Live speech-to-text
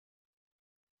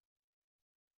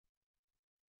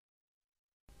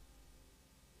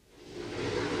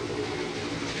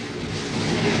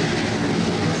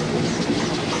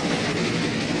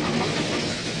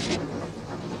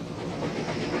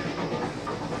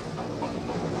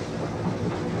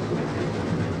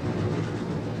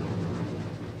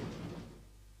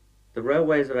The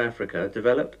railways of Africa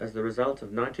developed as the result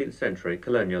of 19th century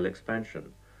colonial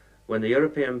expansion, when the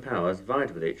European powers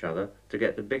vied with each other to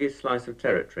get the biggest slice of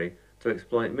territory to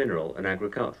exploit mineral and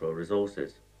agricultural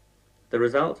resources. The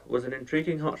result was an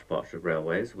intriguing hodgepodge of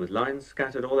railways with lines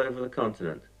scattered all over the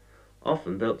continent,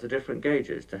 often built to different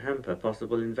gauges to hamper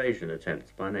possible invasion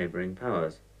attempts by neighbouring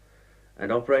powers,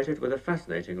 and operated with a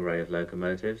fascinating array of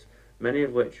locomotives, many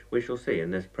of which we shall see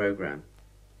in this programme.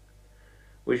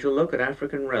 We shall look at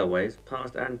African railways,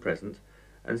 past and present,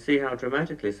 and see how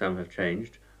dramatically some have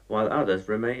changed, while others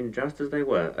remain just as they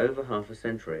were over half a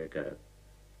century ago.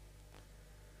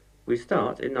 We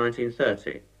start in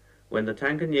 1930, when the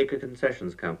Tanganyika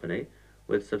Concessions Company,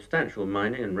 with substantial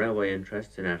mining and railway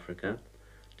interests in Africa,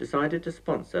 decided to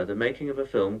sponsor the making of a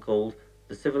film called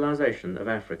The Civilization of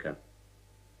Africa.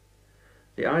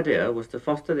 The idea was to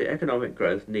foster the economic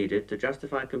growth needed to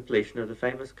justify completion of the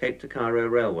famous Cape to Cairo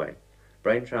Railway,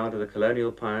 brainchild of the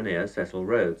colonial pioneer Cecil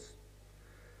Rhodes.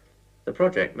 The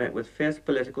project met with fierce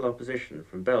political opposition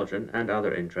from Belgian and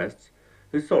other interests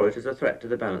who saw it as a threat to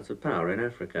the balance of power in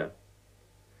Africa.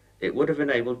 It would have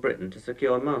enabled Britain to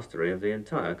secure mastery of the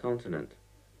entire continent.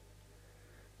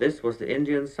 This was the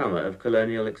Indian summer of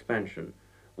colonial expansion,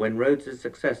 when Rhodes's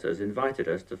successors invited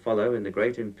us to follow in the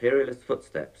great imperialist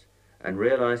footsteps and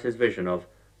realize his vision of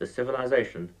the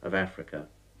civilization of Africa.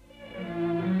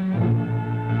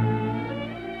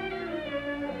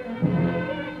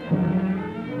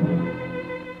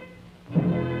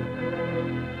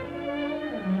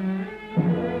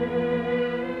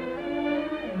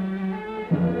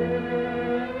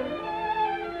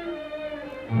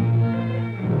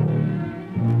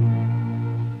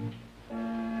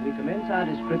 Our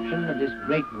description of this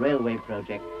great railway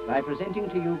project by presenting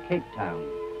to you Cape Town,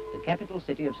 the capital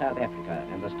city of South Africa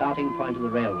and the starting point of the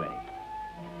railway.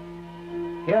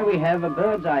 Here we have a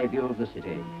bird's eye view of the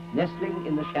city, nestling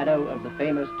in the shadow of the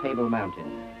famous Table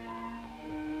Mountain.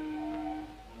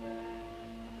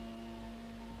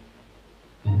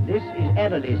 This is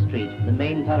Adderley Street, the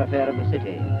main thoroughfare of the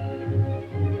city.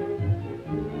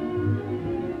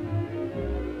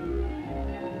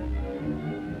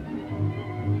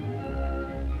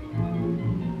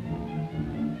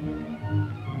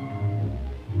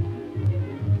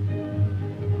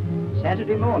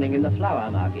 Saturday morning in the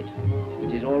flower market,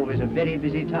 which is always a very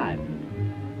busy time.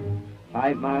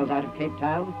 5 miles out of Cape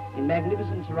Town, in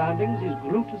magnificent surroundings, is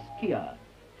Grutus Kia,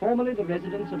 formerly the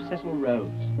residence of Cecil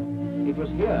Rhodes. It was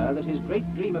here that his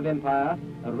great dream of empire,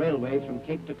 a railway from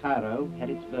Cape to Cairo, had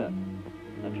its birth.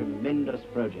 A tremendous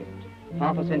project.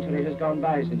 Half a century has gone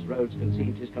by since Rhodes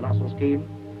conceived his colossal scheme.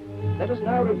 Let us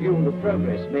now review the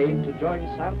progress made to join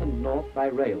south and north by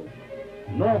rail.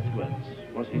 Northwards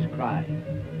was his cry.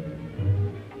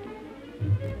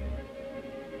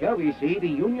 Here we see the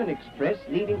Union Express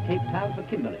leaving Cape Town for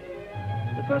Kimberley.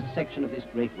 The first section of this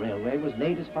great railway was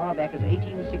laid as far back as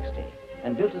 1860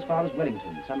 and built as far as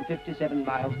Wellington, some 57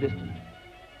 miles distant.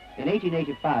 In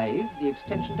 1885, the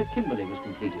extension to Kimberley was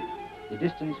completed, the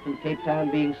distance from Cape Town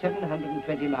being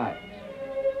 720 miles.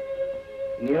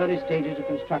 In the early stages of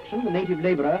construction, the native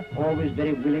labourer, always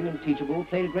very willing and teachable,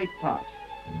 played a great part.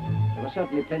 There were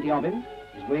certainly plenty of him,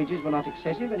 his wages were not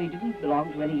excessive, and he didn't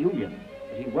belong to any union.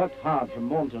 But he worked hard from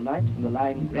morn till night, and the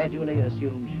line gradually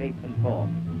assumed shape and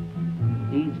form.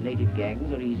 These native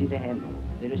gangs are easy to handle.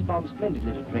 They respond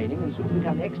splendidly to training and soon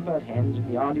become expert hands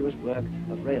in the arduous work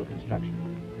of rail construction.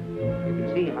 You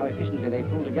can see how efficiently they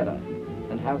pull together,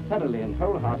 and how thoroughly and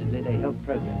wholeheartedly they help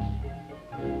progress.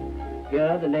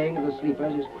 Here, the laying of the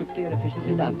sleepers is quickly and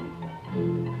efficiently done.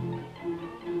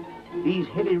 These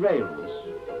heavy rails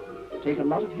take a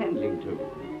lot of handling too.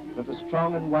 But the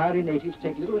strong and wiry natives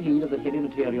take little heed of the heavy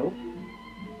material.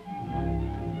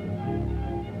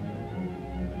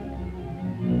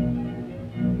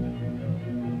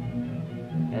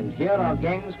 And here are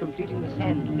gangs completing the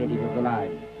sand bedding of the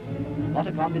line. What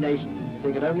a combination.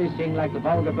 They could only sing like the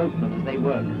vulgar boatmen as they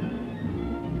work.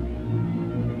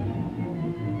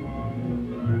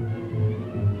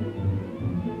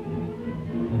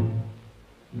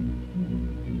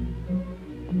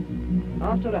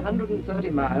 After 130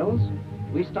 miles,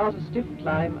 we start a stiff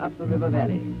climb up the river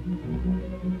valley,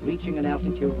 reaching an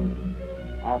altitude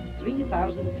of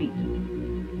 3,000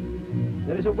 feet.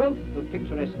 There is a wealth of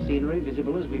picturesque scenery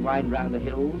visible as we wind round the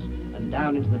hills and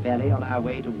down into the valley on our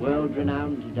way to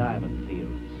world-renowned diamond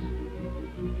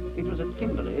fields. It was at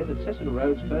Kimberley that Cecil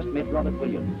Rhodes first met Robert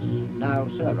Williams, now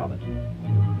Sir Robert,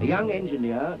 a young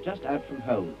engineer just out from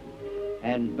home,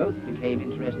 and both became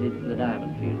interested in the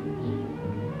diamond fields.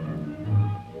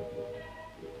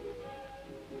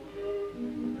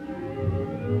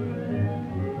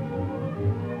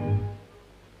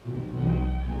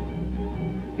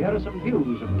 here are some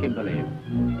views of Kimberley.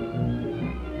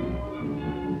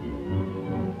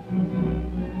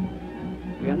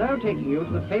 We are now taking you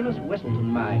to the famous Westleton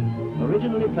mine,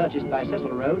 originally purchased by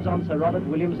Cecil Rhodes on Sir Robert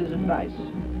Williams's advice.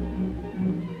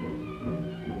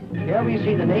 Here we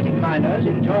see the native miners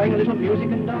enjoying a little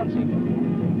music and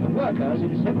dancing. The workers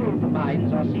in several of the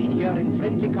mines are seen here in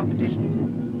friendly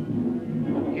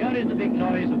competition. Here is the big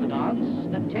noise of the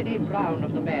dance, the Teddy Brown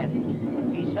of the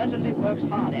band. He certainly works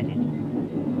hard at it.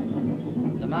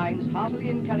 The mines heartily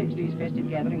encourage these festive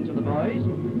gatherings of the boys,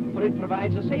 for it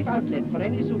provides a safe outlet for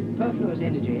any superfluous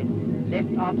energy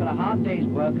left after a hard day's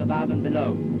work above and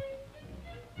below.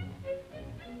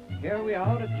 Here we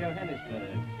are at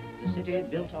Johannesburg, the city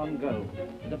built on gold,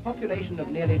 with a population of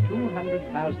nearly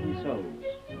 200,000 souls.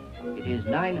 It is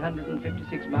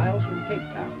 956 miles from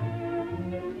Cape Town.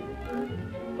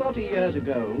 40 years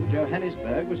ago,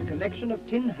 Johannesburg was a collection of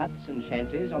tin huts and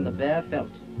shanties on the bare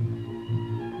veldt.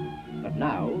 But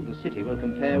now, the city will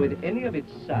compare with any of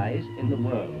its size in the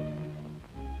world.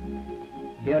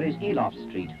 Here is Eloff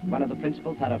Street, one of the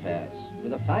principal thoroughfares,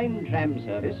 with a fine tram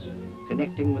service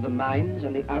connecting with the mines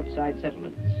and the outside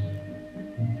settlements.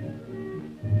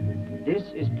 This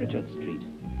is Pritchard Street.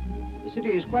 The city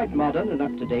is quite modern and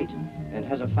up-to-date, and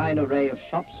has a fine array of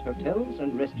shops, hotels,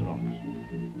 and restaurants.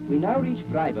 We now reach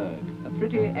Vryburg, a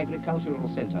pretty agricultural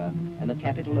centre and the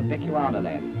capital of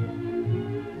Bechuanaland.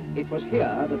 It was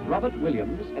here that Robert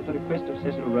Williams, at the request of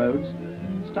Cecil Rhodes,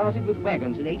 started with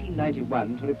wagons in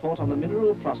 1891 to report on the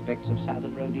mineral prospects of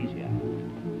southern Rhodesia.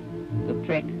 The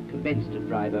trek commenced at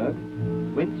Vryburg,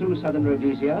 went through southern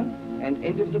Rhodesia, and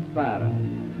ended at Beira.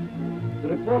 The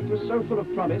report was so full of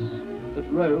promise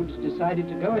that Rhodes decided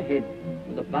to go ahead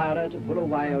with the Beira to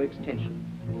Bulawayo extension,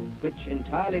 which,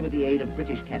 entirely with the aid of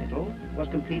British capital, was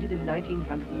completed in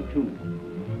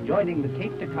 1902, joining the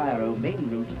Cape to Cairo main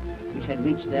route, which had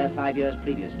reached there 5 years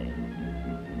previously.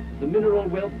 The mineral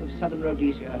wealth of southern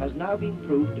Rhodesia has now been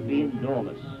proved to be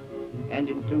enormous, and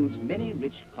includes many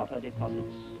rich copper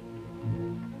deposits.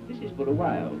 This is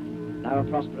Bulawayo, now a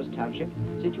prosperous township,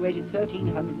 situated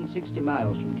 1,360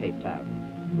 miles from Cape Town,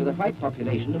 with a white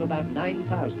population of about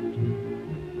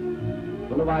 9,000.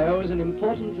 Bulawayo is an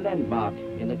important landmark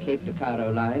in the Cape to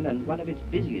Cairo line and one of its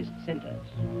busiest centers.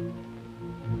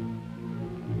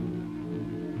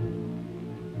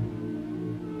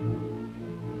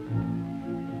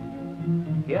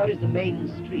 Here is the main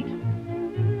street.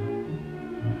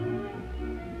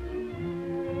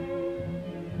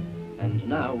 And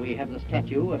now we have the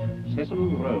statue of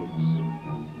Cecil Rhodes.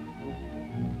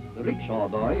 The rickshaw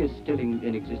boy is still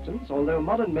in existence, although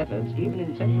modern methods, even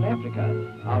in Central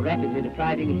Africa, are rapidly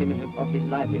depriving him of his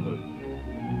livelihood.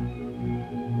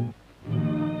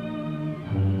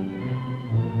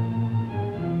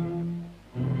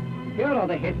 Here are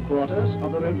the headquarters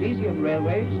of the Rhodesian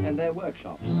railways and their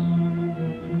workshops.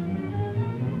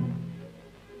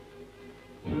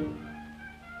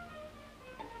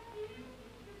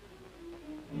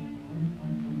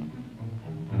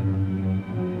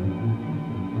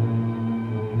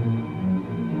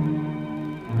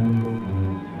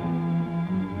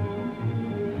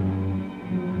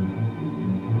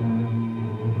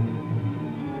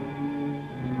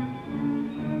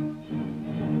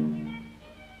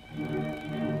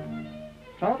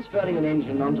 Transferring an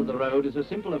engine onto the road is a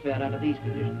simple affair under these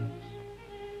conditions.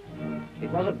 It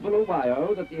was at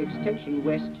Bulawayo that the extension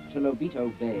west to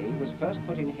Lobito Bay was first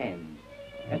put in hand,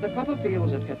 as the copper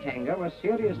fields at Katanga were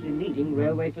seriously needing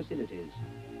railway facilities,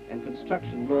 and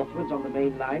construction northwards on the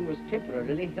main line was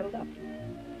temporarily held up.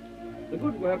 The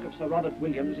good work of Sir Robert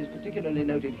Williams is particularly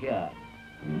noted here,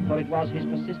 for it was his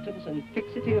persistence and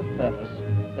fixity of purpose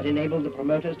that enabled the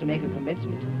promoters to make a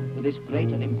commencement with this great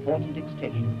and important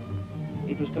extension.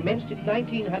 It was commenced in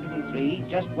 1903,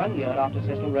 just 1 year after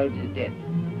Cecil Rhodes' death.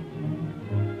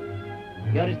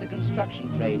 Here is the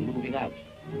construction train moving out.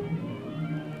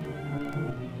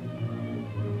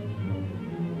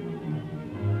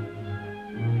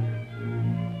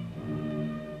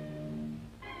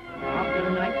 After a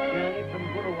night's journey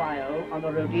from Bulawayo on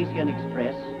the Rhodesian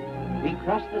Express, we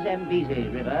crossed the Zambezi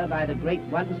River by the great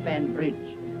one-span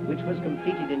bridge, which was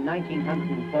completed in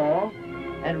 1904,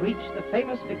 and reached the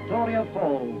famous Victoria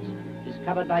Falls,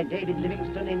 discovered by David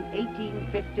Livingstone in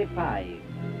 1855.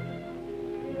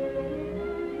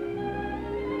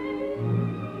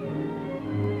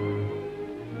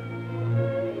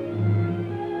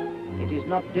 It is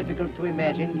not difficult to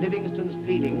imagine Livingstone's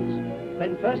feelings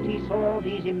when first he saw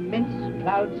these immense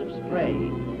clouds of spray,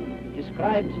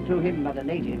 described to him by the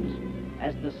natives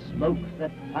as the smoke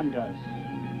that thunders.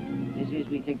 This is,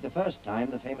 we think, the first time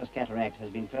the famous cataract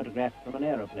has been photographed from an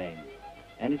aeroplane,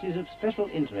 and it is of special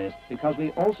interest because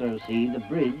we also see the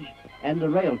bridge and the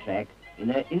rail track in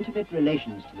their intimate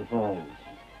relations to the falls.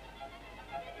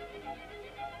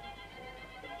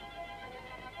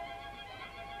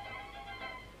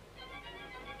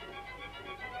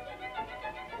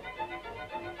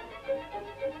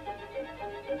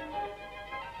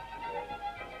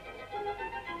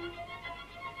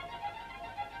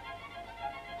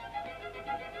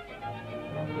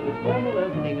 The formal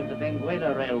opening of the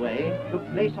Benguela Railway took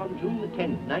place on June the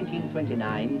 10th,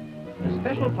 1929. A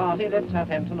special party left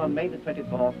Southampton on May the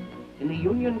 24th in the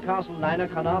Union Castle liner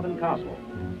Carnarvon Castle,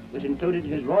 which included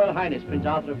His Royal Highness Prince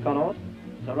Arthur of Connaught,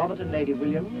 Sir Robert and Lady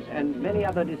Williams, and many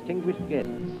other distinguished guests.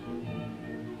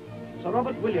 Sir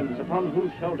Robert Williams, upon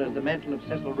whose shoulders the mantle of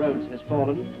Cecil Rhodes has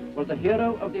fallen, was the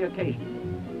hero of the occasion.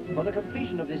 For the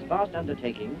completion of this vast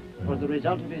undertaking was the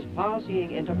result of his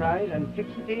far-seeing enterprise and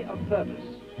fixity of purpose.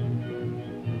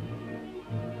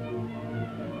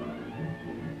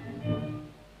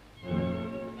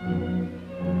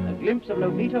 A glimpse of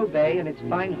Lobito Bay and its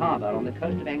fine harbour on the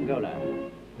coast of Angola.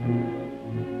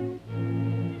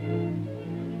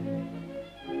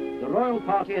 The royal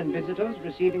party and visitors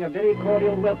receiving a very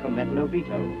cordial welcome at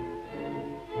Lobito.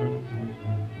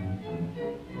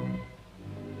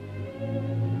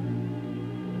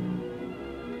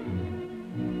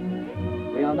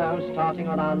 We are now starting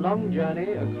on our long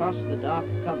journey across the dark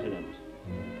continent.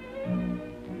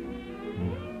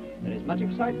 There is much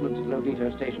excitement at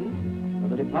Lobito Station,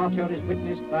 and the departure is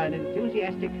witnessed by an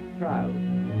enthusiastic crowd.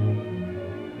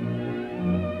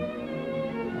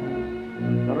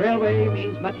 The railway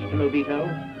means much to Lobito,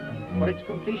 for its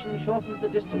completion shortens the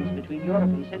distance between Europe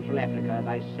and Central Africa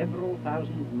by several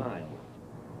thousand miles.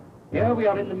 Here we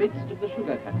are in the midst of the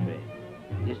sugar country.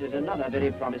 This is another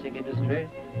very promising industry,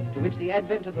 to which the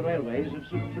advent of the railway is of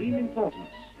supreme importance.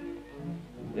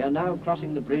 We are now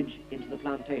crossing the bridge into the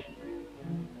plantation.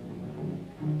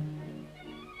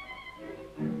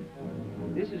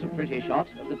 This is a pretty shot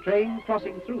of the train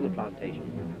crossing through the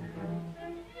plantation.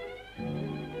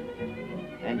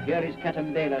 And here is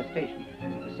Catambela Station,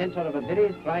 the centre of a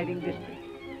very thriving district.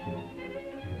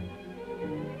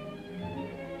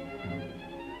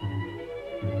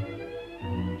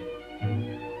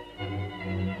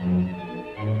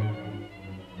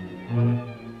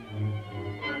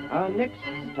 Our next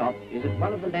stop is at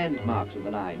one of the landmarks of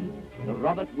the line, the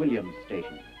Robert Williams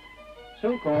Station,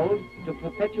 so called to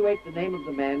perpetuate the name of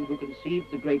the man who conceived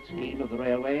the great scheme of the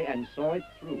railway and saw it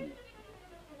through.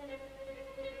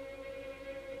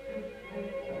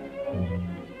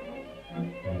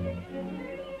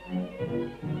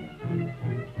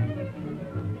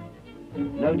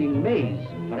 Loading maize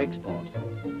for export.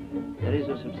 There is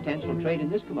a substantial trade in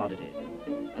this commodity,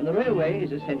 and the railway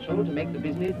is essential to make the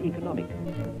business economic.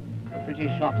 A pretty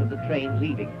shot of the train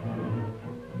leaving.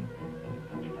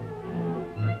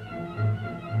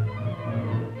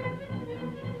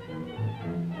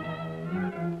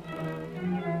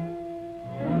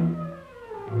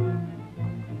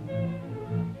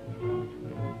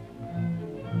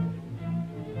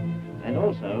 And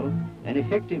also an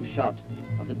effective shot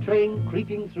of the train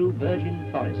creeping through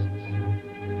virgin forests.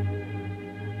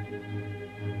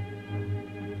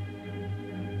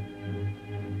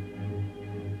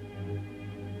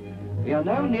 We are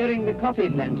now nearing the coffee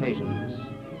plantations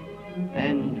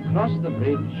and cross the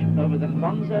bridge over the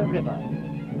Kwanza River.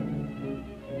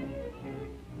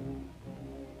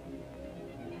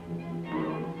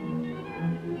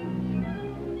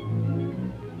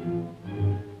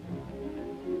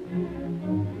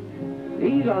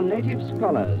 These are native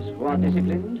scholars who are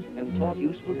disciplined and taught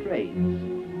useful trades.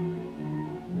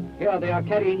 Here they are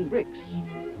carrying bricks.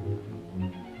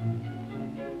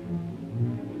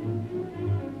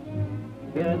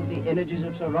 Here the energies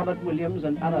of Sir Robert Williams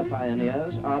and other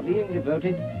pioneers are being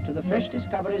devoted to the fresh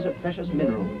discoveries of precious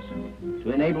minerals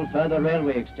to enable further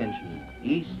railway extension,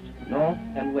 east, north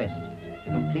and west,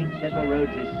 to complete Cecil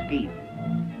Rhodes' scheme.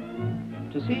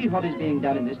 To see what is being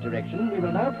done in this direction, we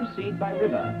will now proceed by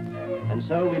river, and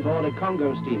so we board a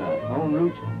Congo steamer en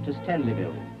route to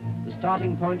Stanleyville, the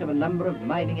starting point of a number of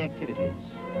mining activities.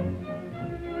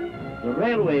 The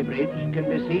railway bridge can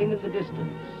be seen in the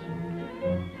distance.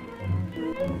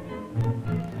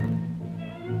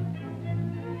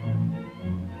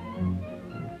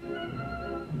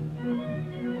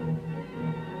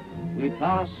 We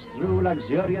pass through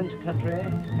luxuriant country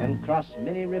and cross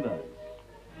many rivers.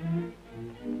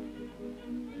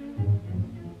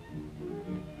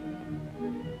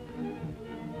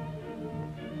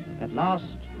 At last,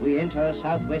 we enter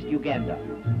southwest Uganda.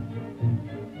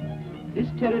 This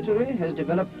territory has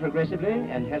developed progressively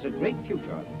and has a great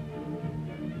future.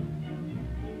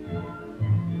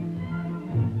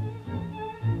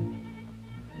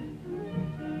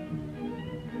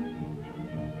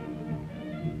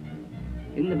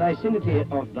 the vicinity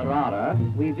of Barara,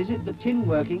 we visit the tin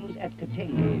workings at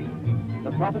Katengi,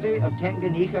 the property of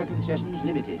Tanganyika Concessions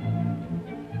Limited.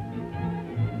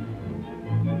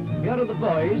 Here are the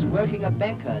boys working a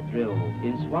banker drill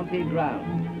in swampy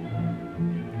ground.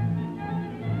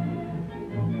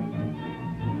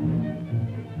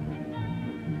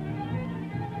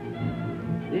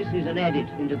 This is an adit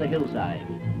into the hillside,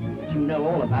 which you know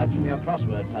all about from your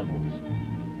crossword puzzles.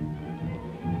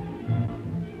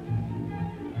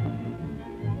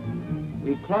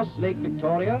 We cross Lake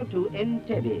Victoria to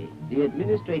Entebbe, the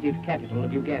administrative capital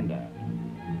of Uganda.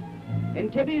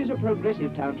 Entebbe is a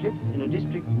progressive township in a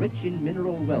district rich in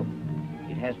mineral wealth.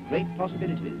 It has great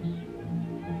possibilities.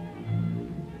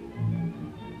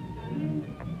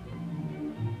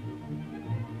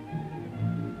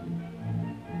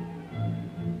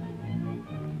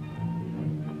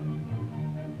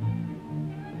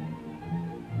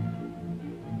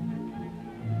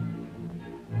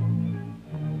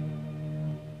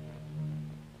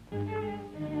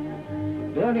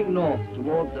 Turning north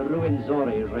towards the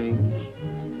Ruwenzori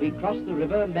range, we cross the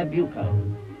river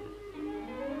Mabuko.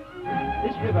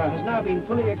 This river has now been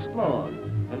fully explored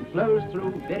and flows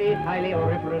through very highly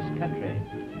auriferous country.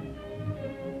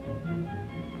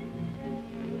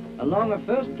 Along a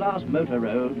first-class motor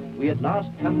road, we at last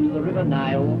come to the River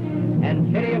Nile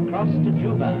and ferry across to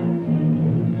Juba.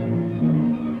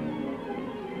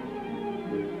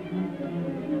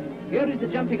 Here is the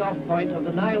jumping-off point of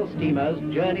the Nile steamers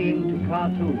journeying to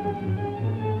Khartoum.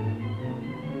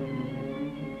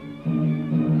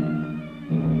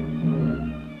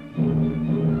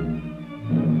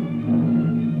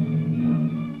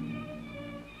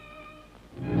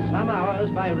 Some hours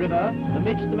by river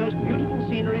amidst the most beautiful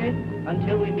scenery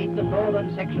until we meet the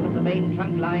northern section of the main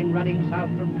trunk line running south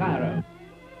from Cairo.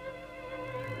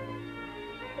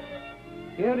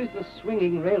 Here is the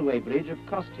swinging railway bridge of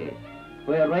Kosti,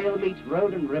 where rail meets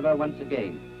road and river once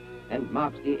again, and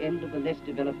marks the end of the less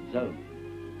developed zone.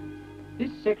 This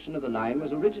section of the line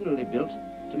was originally built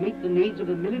to meet the needs of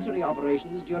the military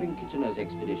operations during Kitchener's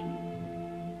expedition.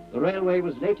 The railway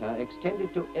was later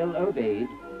extended to El Obeid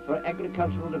for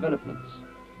agricultural developments,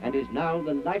 and is now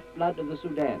the lifeblood of the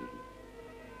Sudan.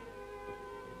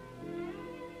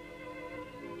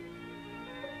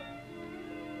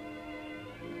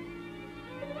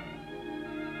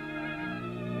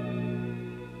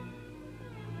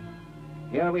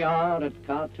 Here we are at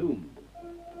Khartoum.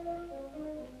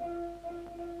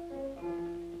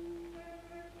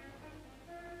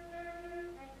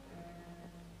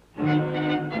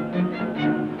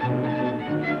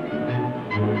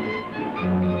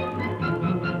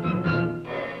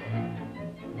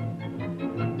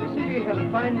 The city has a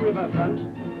fine riverfront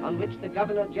on which the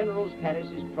Governor-General's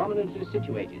Palace is prominently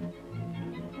situated.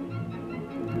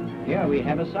 Here we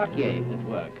have a sakye at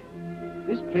work.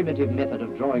 This primitive method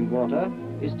of drawing water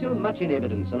is still much in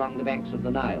evidence along the banks of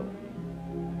the Nile.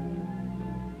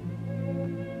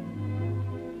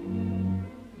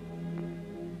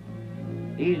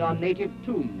 These are native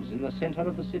tombs in the center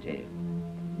of the city.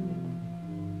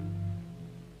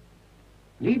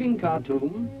 Leaving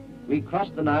Khartoum, we cross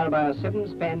the Nile by a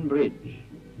 7-span bridge.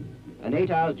 An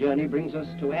 8-hour journey brings us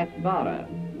to Atbara,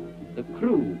 the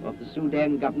crew of the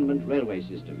Sudan government railway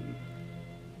system.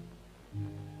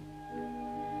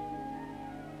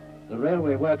 The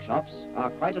railway workshops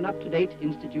are quite an up-to-date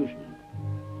institution.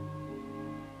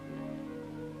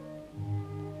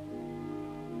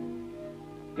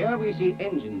 Here we see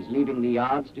engines leaving the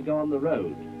yards to go on the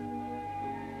road.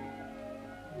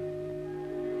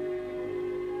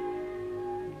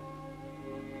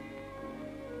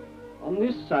 On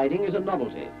this siding is a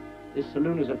novelty. This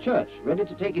saloon is a church, ready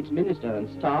to take its minister and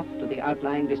staff to the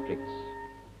outlying districts.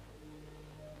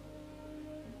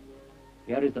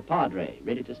 Here is the padre,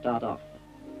 ready to start off.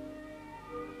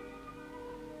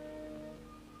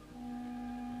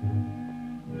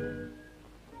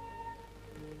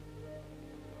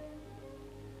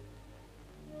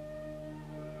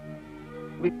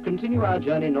 We continue our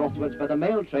journey northwards by the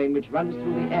mail train which runs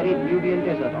through the arid Nubian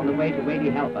desert on the way to Wadi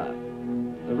Halfa,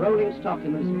 the rolling stock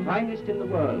in the finest in the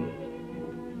world.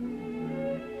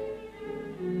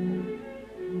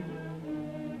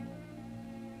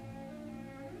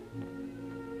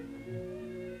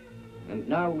 And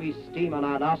now we steam on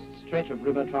our last stretch of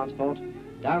river transport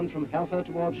down from Halfa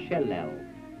towards Shellal,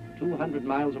 200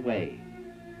 miles away,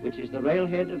 which is the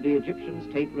railhead of the Egyptian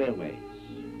state railways.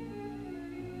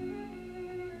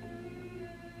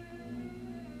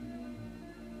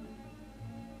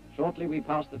 Shortly we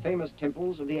pass the famous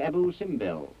temples of the Abu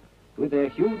Simbel, with their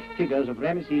huge figures of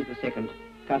Ramesses II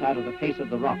cut out of the face of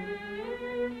the rock.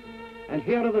 And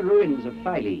here are the ruins of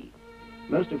Philae,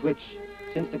 most of which,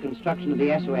 since the construction of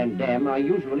the Aswan Dam, are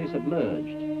usually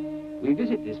submerged. We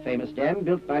visit this famous dam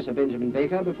built by Sir Benjamin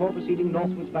Baker before proceeding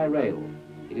northwards by rail.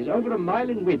 It is over a mile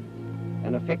in width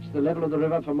and affects the level of the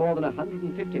river for more than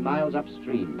 150 miles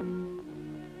upstream.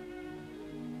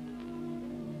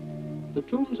 The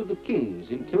tombs of the kings,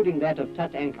 including that of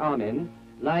Tutankhamen,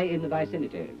 lie in the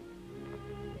vicinity.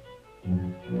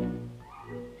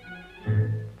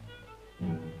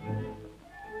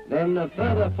 Then a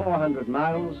further 400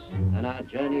 miles and our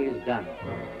journey is done.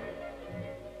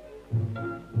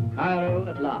 Cairo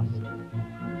at last.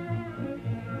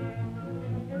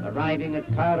 Arriving at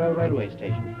Cairo Railway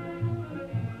Station.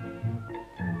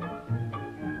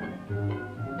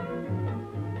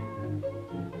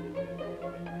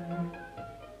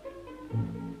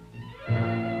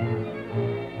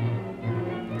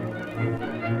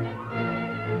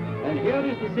 And here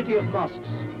is the city of mosques,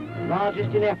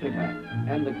 largest in Africa,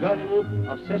 and the goal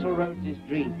of Cecil Rhodes'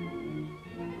 dream.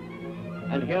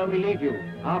 And here we leave you,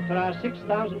 after our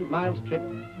 6,000 miles trip,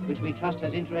 which we trust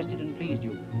has interested and pleased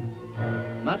you.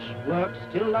 Much work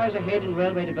still lies ahead in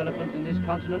railway development in this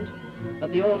continent,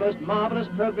 but the almost marvelous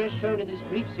progress shown in this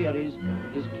brief series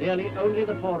is clearly only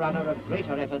the forerunner of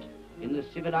greater effort in the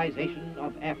civilization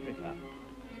of Africa.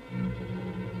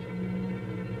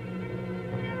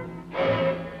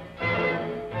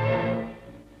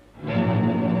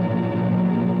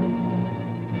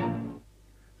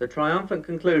 The triumphant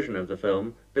conclusion of the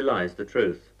film belies the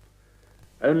truth.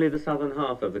 Only the southern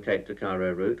half of the Cape to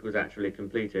Cairo route was actually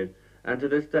completed, and to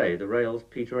this day the rails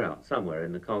peter out somewhere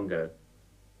in the Congo.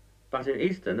 But in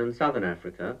eastern and southern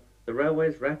Africa, the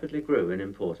railways rapidly grew in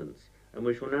importance, and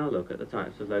we shall now look at the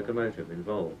types of locomotive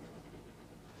involved.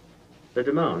 The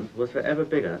demand was for ever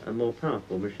bigger and more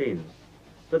powerful machines,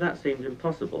 but that seemed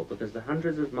impossible because the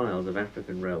hundreds of miles of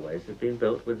African railways had been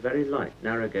built with very light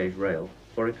narrow-gauge rail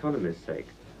for economy's sake,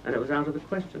 and it was out of the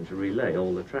question to relay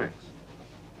all the tracks.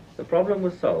 The problem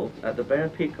was solved at the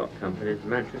Beyer-Peacock Company's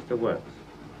Manchester works,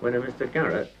 when a Mr.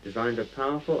 Garratt designed a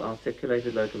powerful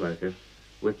articulated locomotive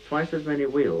with twice as many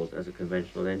wheels as a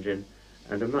conventional engine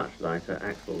and a much lighter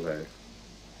axle load.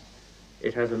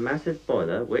 It has a massive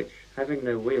boiler which, having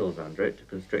no wheels under it to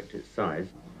constrict its size,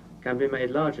 can be made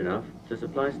large enough to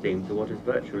supply steam to what is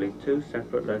virtually two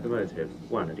separate locomotives,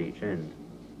 one at each end.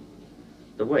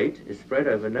 The weight is spread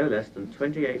over no less than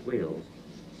 28 wheels,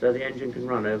 so the engine can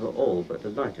run over all but the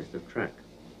lightest of track.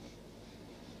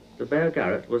 The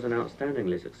Beyer-Garratt was an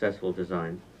outstandingly successful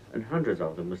design, and hundreds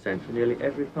of them were sent to nearly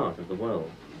every part of the world.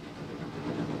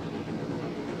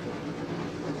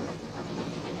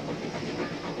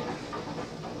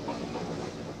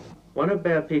 One of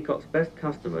Beyer-Peacock's best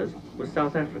customers was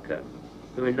South Africa,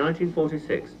 who in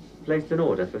 1946 placed an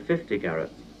order for 50 Garratts,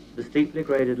 the steeply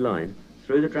graded line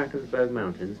through the Drakensberg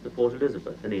Mountains to Port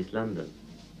Elizabeth in East London.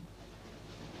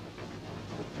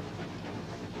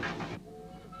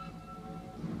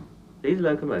 These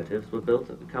locomotives were built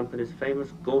at the company's famous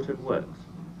Gorton Works,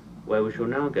 where we shall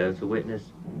now go to witness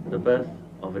the birth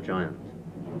of a giant.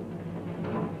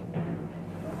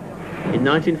 In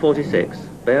 1946,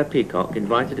 Beyer-Peacock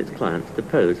invited its clients to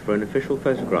pose for an official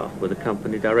photograph with the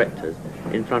company directors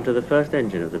in front of the first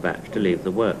engine of the batch to leave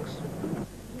the works.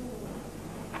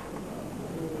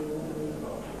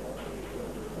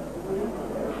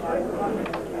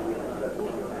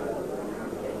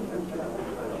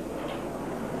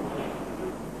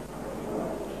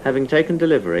 Having taken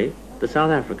delivery, the South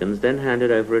Africans then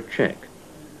handed over a cheque,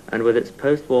 and with its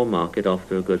post-war market off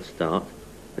to a good start,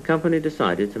 the company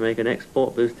decided to make an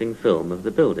export-boosting film of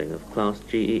the building of Class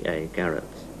GEA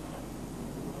Garratts.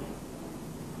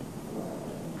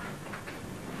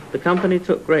 The company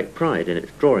took great pride in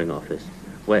its drawing office,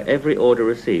 where every order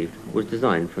received was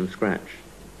designed from scratch.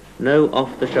 No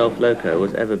off-the-shelf loco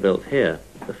was ever built here.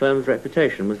 The firm's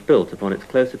reputation was built upon its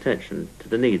close attention to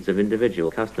the needs of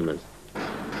individual customers.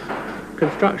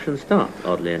 Construction starts,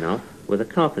 oddly enough, with a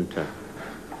carpenter.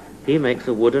 He makes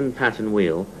a wooden pattern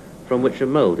wheel from which a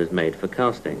mould is made for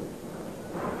casting.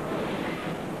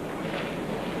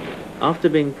 After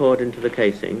being poured into the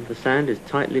casing, the sand is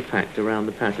tightly packed around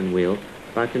the pattern wheel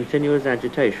by continuous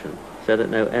agitation so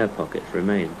that no air pockets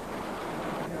remain.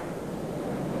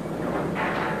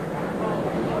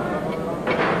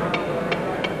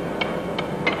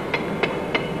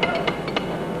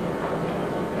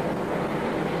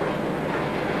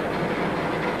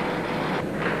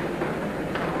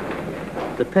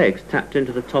 The pegs tapped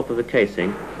into the top of the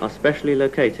casing are specially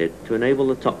located to enable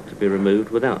the top to be removed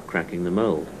without cracking the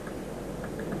mould.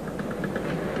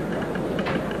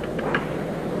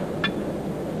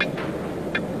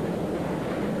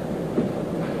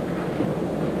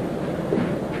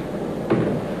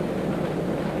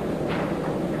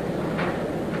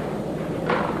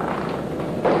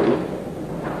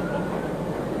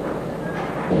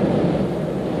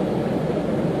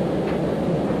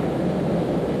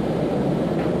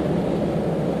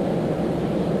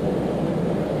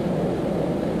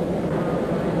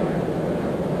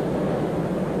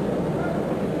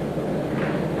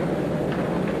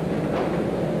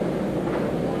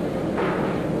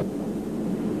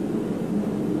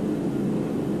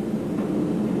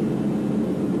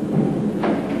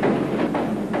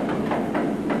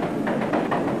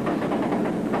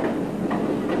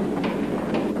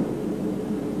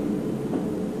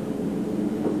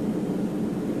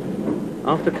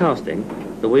 After casting,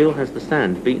 the wheel has the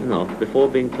sand beaten off before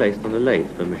being placed on the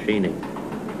lathe for machining.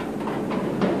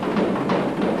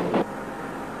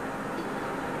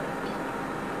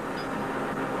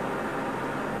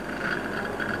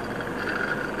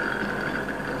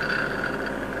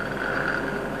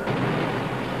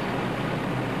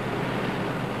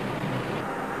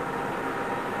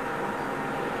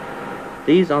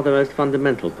 These are the most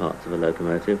fundamental parts of a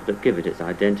locomotive that give it its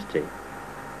identity.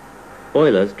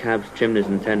 Boilers, cabs, chimneys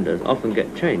and tenders often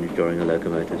get changed during a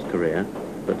locomotive's career,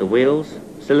 but the wheels,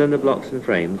 cylinder blocks and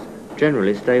frames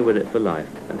generally stay with it for life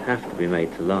and have to be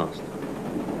made to last.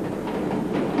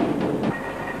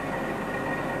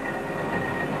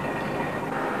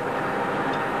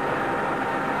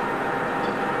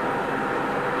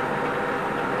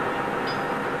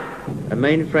 A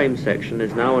main frame section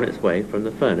is now on its way from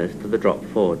the furnace to the drop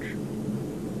forge.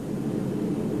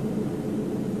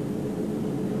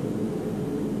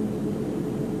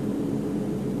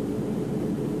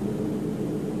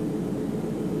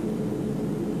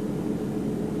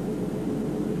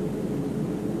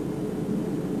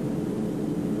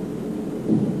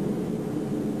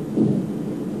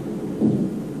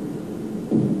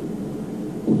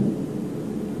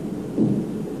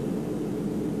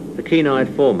 The keen-eyed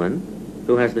foreman,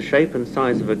 who has the shape and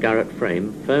size of a Garratt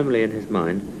frame firmly in his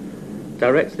mind,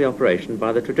 directs the operation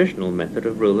by the traditional method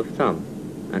of rule of thumb,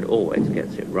 and always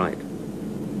gets it right.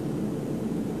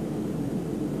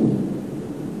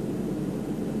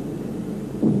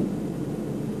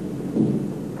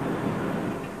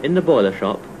 In the boiler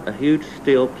shop, a huge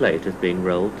steel plate is being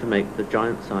rolled to make the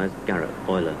giant-sized Garratt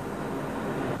boiler.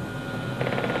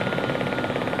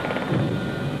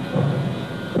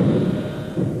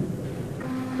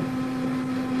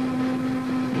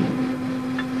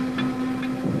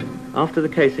 After the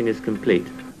casing is complete,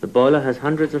 the boiler has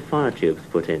hundreds of fire tubes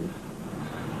put in.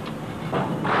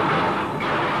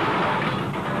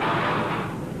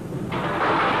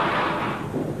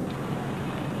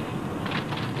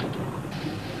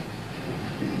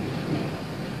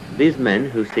 These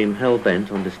men, who seem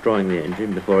hell-bent on destroying the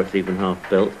engine before it's even half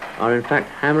built, are in fact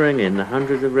hammering in the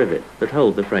hundreds of rivets that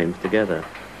hold the frames together.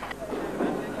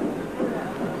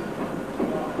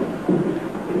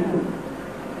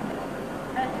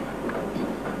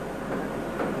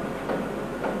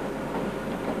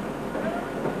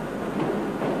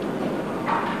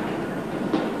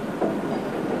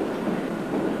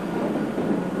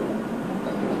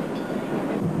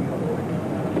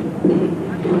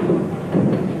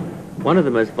 One of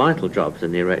the most vital jobs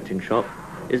in the erecting shop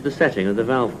is the setting of the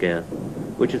valve gear,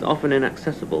 which is often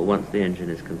inaccessible once the engine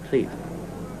is complete.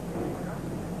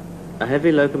 A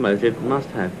heavy locomotive must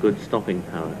have good stopping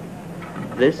power.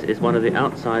 This is one of the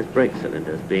outsized brake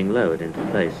cylinders being lowered into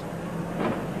place.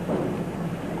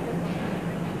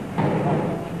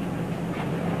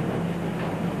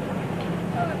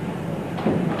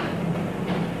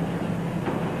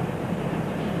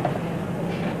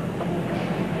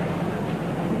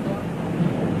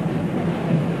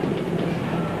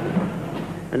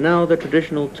 And now the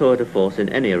traditional tour de force in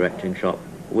any erecting shop,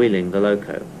 wheeling the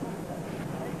loco.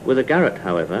 With a Garratt,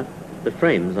 however, the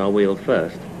frames are wheeled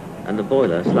first, and the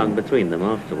boiler slung between them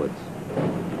afterwards.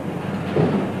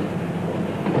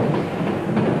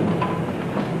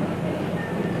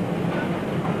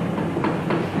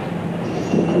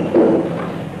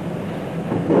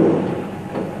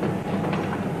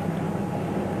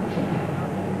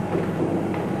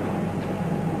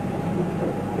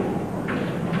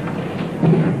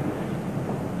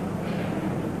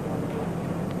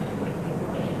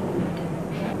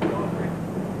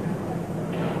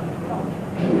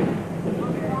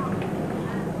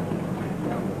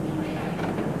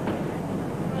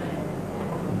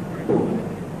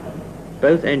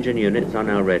 Both engine units are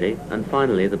now ready, and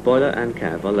finally the boiler and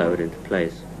cab are lowered into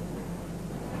place.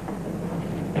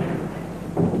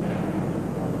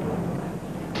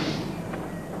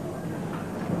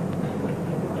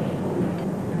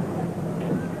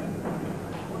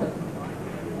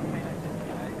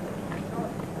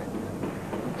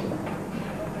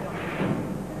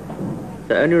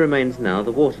 There only remains now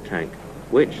the water tank,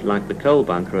 which, like the coal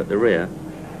bunker at the rear,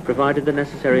 provided the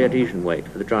necessary adhesion weight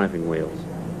for the driving wheels.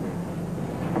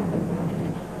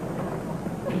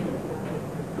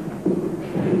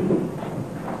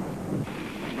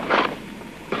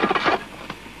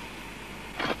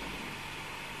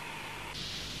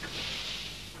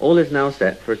 All is now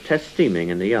set for a test steaming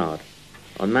in the yard,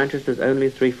 on Manchester's only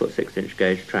 3-foot 6-inch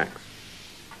gauge tracks,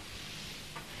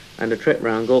 and a trip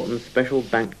round Gorton's special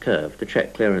banked curve to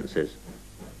check clearances.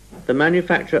 The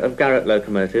manufacture of Garratt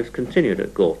locomotives continued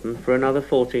at Gorton for another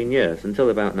 14 years until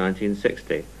about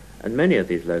 1960, and many of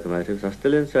these locomotives are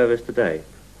still in service today,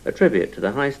 a tribute to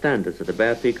the high standards of the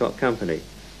Beyer-Peacock Company,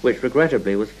 which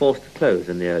regrettably was forced to close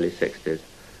in the early 60s,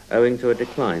 owing to a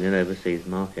decline in overseas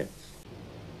markets.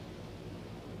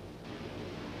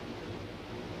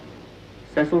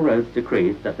 Cecil Rhodes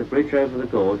decreed that the bridge over the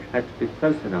gorge had to be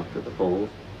close enough to the falls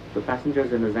for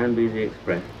passengers in the Zambezi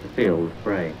Express to feel the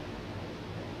spray.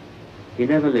 He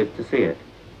never lived to see it,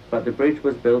 but the bridge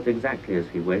was built exactly as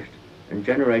he wished, and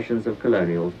generations of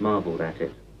colonials marvelled at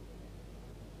it.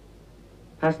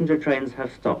 Passenger trains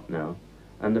have stopped now,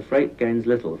 and the freight gains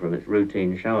little from its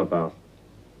routine shower bath,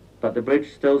 but the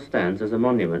bridge still stands as a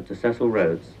monument to Cecil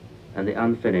Rhodes and the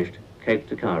unfinished Cape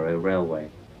to Cairo Railway.